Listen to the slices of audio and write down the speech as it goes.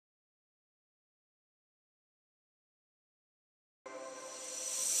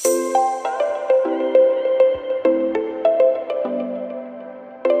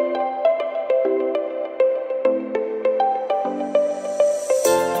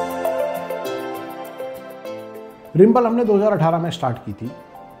रिम्बल हमने 2018 में स्टार्ट की थी।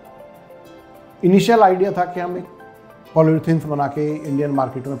 इनिशियल आइडिया था कि हम एक पॉलीयूरेथेन्स बना के इंडियन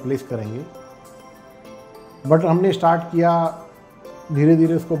मार्केट में प्लेस करेंगे, बट हमने स्टार्ट किया, धीरे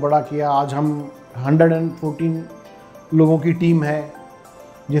धीरे उसको बड़ा किया। आज हम 114 लोगों की टीम है,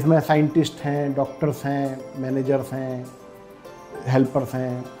 जिसमें साइंटिस्ट हैं, डॉक्टर्स हैं, मैनेजर्स हैं, हेल्पर्स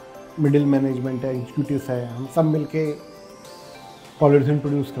हैं, मिडिल मैनेजमेंट है, एग्जीक्यूटिव्स है। हम सब मिलके पॉलीयूरेथेन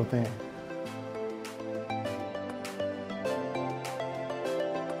प्रोड्यूस करते हैं।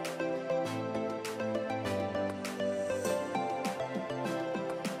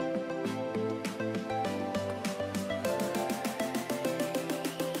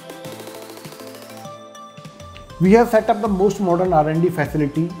 We have set up the most modern R&D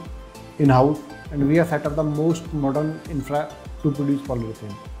facility in-house, and we have set up the most modern infra to produce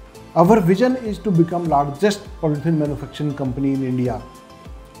polyurethane. Our vision is to become largest polyurethane manufacturing company in India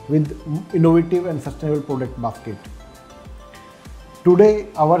with innovative and sustainable product basket. Today,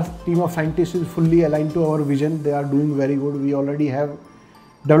 our team of scientists is fully aligned to our vision. They are doing very good. We already have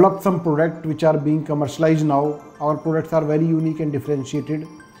developed some products which are being commercialized now. Our products are very unique and differentiated,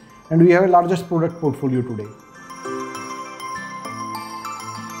 and we have a largest product portfolio today.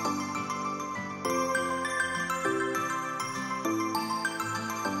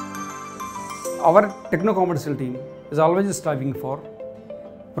 Our techno-commercial team is always striving for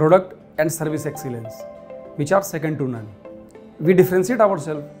product and service excellence, which are second to none. We differentiate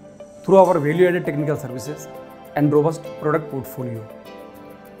ourselves through our value-added technical services and robust product portfolio.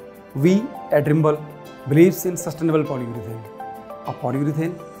 We at Rymbal believes in sustainable polyurethane, a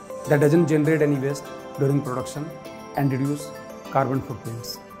polyurethane that doesn't generate any waste during production and reduce carbon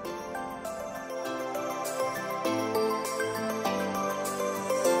footprints.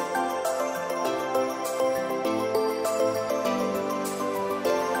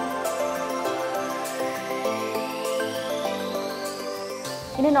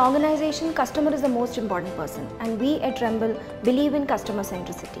 In an organization, customer is the most important person, and we at Rymbal believe in customer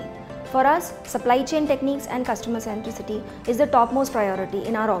centricity. For us, supply chain techniques and customer centricity is the topmost priority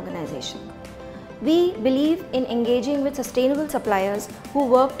in our organization. We believe in engaging with sustainable suppliers who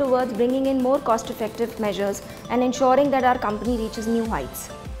work towards bringing in more cost-effective measures and ensuring that our company reaches new heights.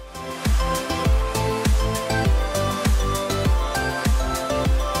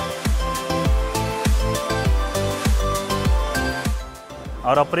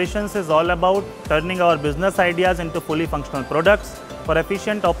 Our operations is all about turning our business ideas into fully functional products. For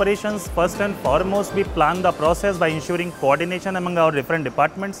efficient operations, first and foremost, we plan the process by ensuring coordination among our different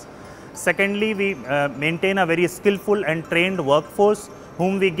departments. Secondly, we maintain a very skillful and trained workforce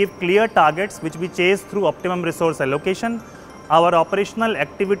whom we give clear targets which we chase through optimum resource allocation. Our operational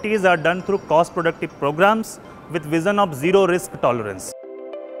activities are done through cost productive programs with vision of zero risk tolerance.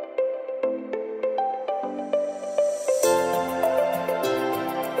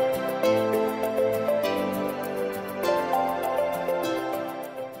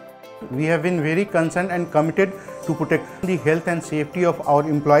 We have been very concerned and committed to protect the health and safety of our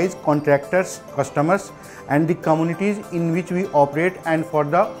employees, contractors, customers and the communities in which we operate, and for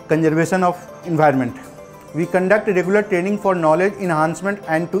the conservation of environment. We conduct regular training for knowledge enhancement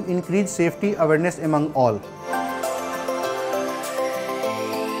and to increase safety awareness among all.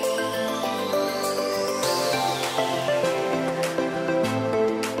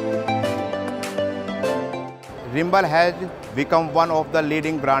 Rymbal has become one of the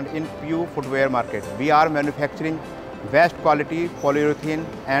leading brands in PU footwear market. We are manufacturing best quality polyurethane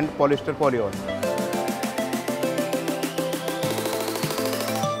and polyester polyol.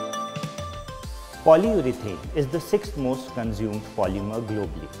 Polyurethane is the sixth most consumed polymer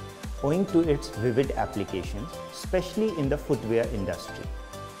globally, owing to its vivid applications, especially in the footwear industry.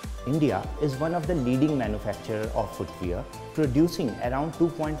 India is one of the leading manufacturers of footwear, producing around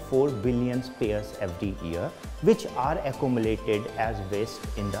 2.4 billion pairs every year, which are accumulated as waste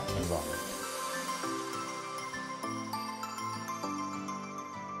in the environment.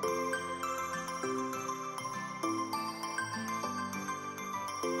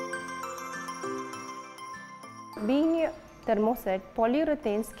 Being a thermoset,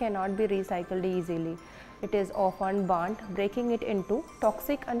 polyurethanes cannot be recycled easily. It is often burnt, breaking it into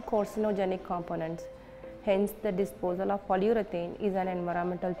toxic and carcinogenic components. Hence, the disposal of polyurethane is an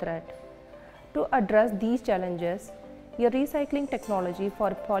environmental threat. To address these challenges, a recycling technology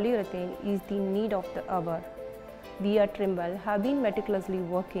for polyurethane is the need of the hour. We at Rymbal have been meticulously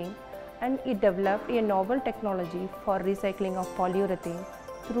working, and it developed a novel technology for recycling of polyurethane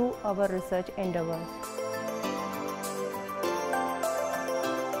through our research endeavors.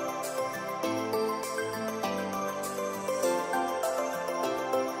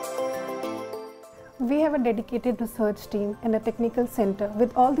 We have a dedicated research team and a technical center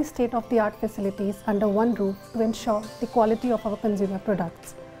with all the state-of-the-art facilities under one roof to ensure the quality of our consumer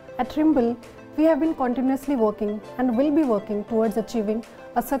products. At Rymbal, we have been continuously working and will be working towards achieving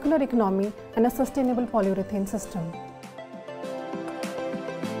a circular economy and a sustainable polyurethane system.